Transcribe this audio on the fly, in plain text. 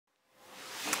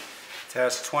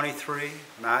Task 23,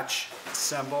 match,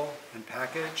 assemble, and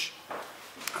package.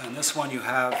 And this one you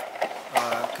have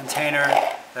a container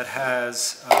that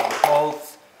has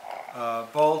both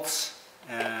bolts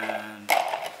and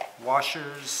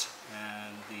washers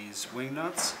and these wing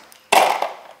nuts.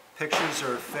 Pictures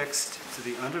are affixed to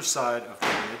the underside of the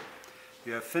lid.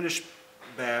 You have finished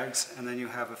bags, and then you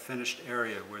have a finished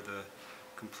area where the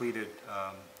completed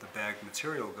the bag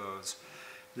material goes.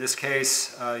 In this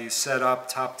case, you set up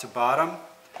top to bottom.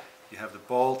 You have the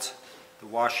bolt, the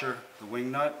washer, the wing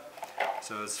nut.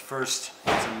 So it's first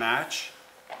it's a match.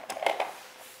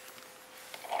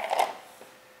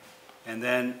 And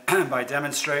then by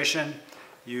demonstration,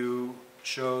 you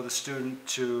show the student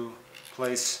to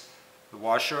place the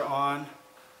washer on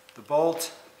the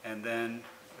bolt, and then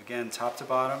again top to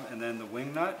bottom, and then the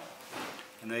wing nut.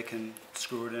 And they can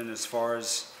screw it in as far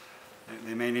as,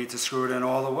 they may need to screw it in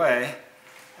all the way,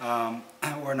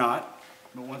 or not.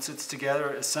 But once it's together,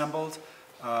 assembled,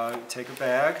 take a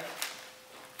bag,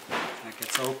 that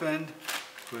gets opened,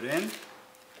 put in,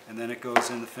 and then it goes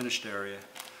in the finished area.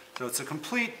 So it's a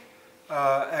complete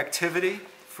activity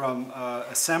from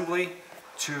assembly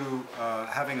to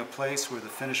having a place where the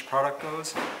finished product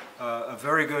goes. A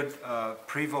very good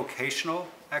pre-vocational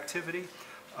activity.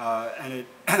 And it,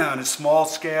 on a small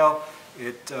scale,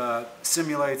 it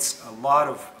simulates a lot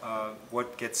of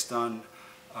what gets done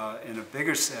in a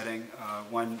bigger setting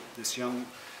when this young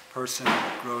person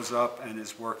grows up and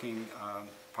is working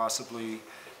possibly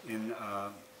in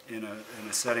a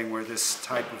setting where this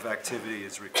type of activity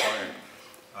is required.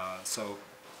 So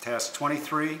task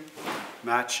 23,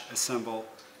 match, assemble,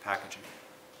 packaging.